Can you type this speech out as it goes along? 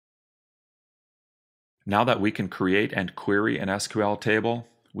Now that we can create and query an SQL table,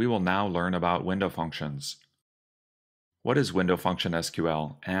 we will now learn about window functions. What is Window Function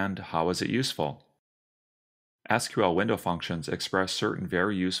SQL and how is it useful? SQL window functions express certain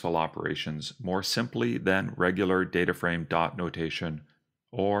very useful operations more simply than regular dataframe dot notation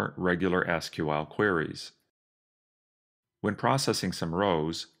or regular SQL queries. When processing some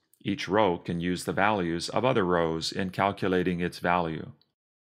rows, each row can use the values of other rows in calculating its value.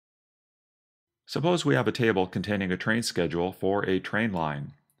 Suppose we have a table containing a train schedule for a train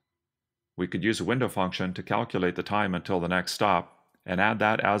line. We could use a window function to calculate the time until the next stop and add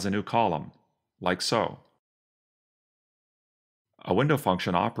that as a new column, like so. A window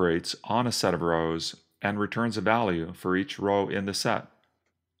function operates on a set of rows and returns a value for each row in the set.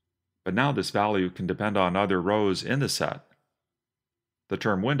 But now this value can depend on other rows in the set. The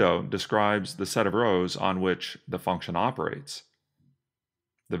term window describes the set of rows on which the function operates.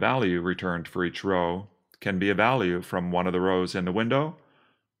 The value returned for each row can be a value from one of the rows in the window,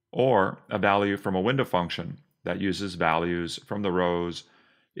 or a value from a window function that uses values from the rows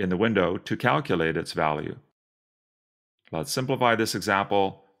in the window to calculate its value. Let's simplify this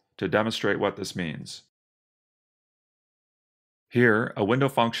example to demonstrate what this means. Here, a window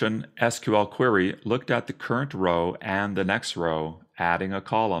function SQL query looked at the current row and the next row, adding a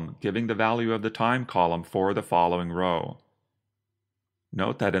column, giving the value of the time column for the following row.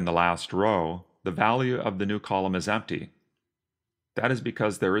 Note that in the last row, the value of the new column is empty. That is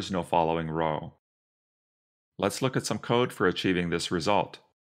because there is no following row. Let's look at some code for achieving this result.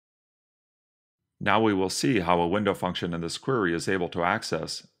 Now we will see how a window function in this query is able to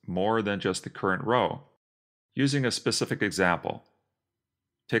access more than just the current row, using a specific example.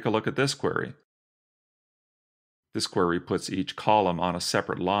 Take a look at this query. This query puts each column on a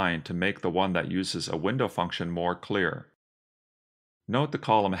separate line to make the one that uses a window function more clear. Note the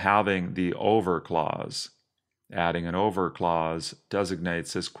column having the over clause. Adding an over clause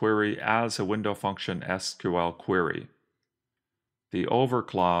designates this query as a window function SQL query. The over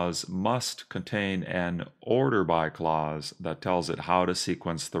clause must contain an order by clause that tells it how to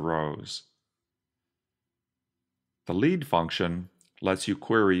sequence the rows. The lead function lets you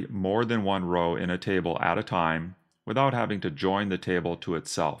query more than one row in a table at a time without having to join the table to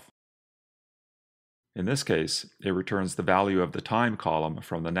itself. In this case, it returns the value of the time column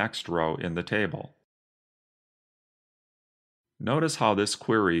from the next row in the table. Notice how this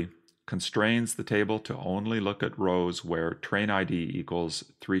query constrains the table to only look at rows where train ID equals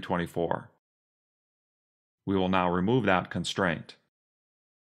 324. We will now remove that constraint.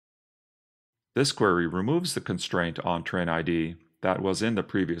 This query removes the constraint on train ID that was in the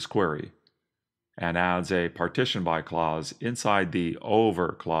previous query and adds a partition by clause inside the over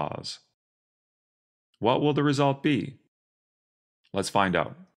clause. What will the result be? Let's find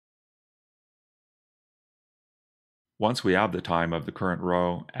out. Once we have the time of the current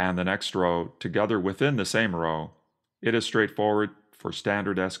row and the next row together within the same row, it is straightforward for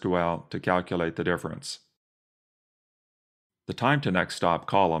standard SQL to calculate the difference. The time to next stop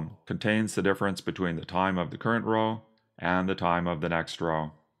column contains the difference between the time of the current row and the time of the next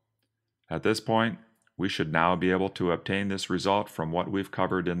row. At this point, we should now be able to obtain this result from what we've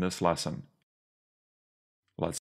covered in this lesson.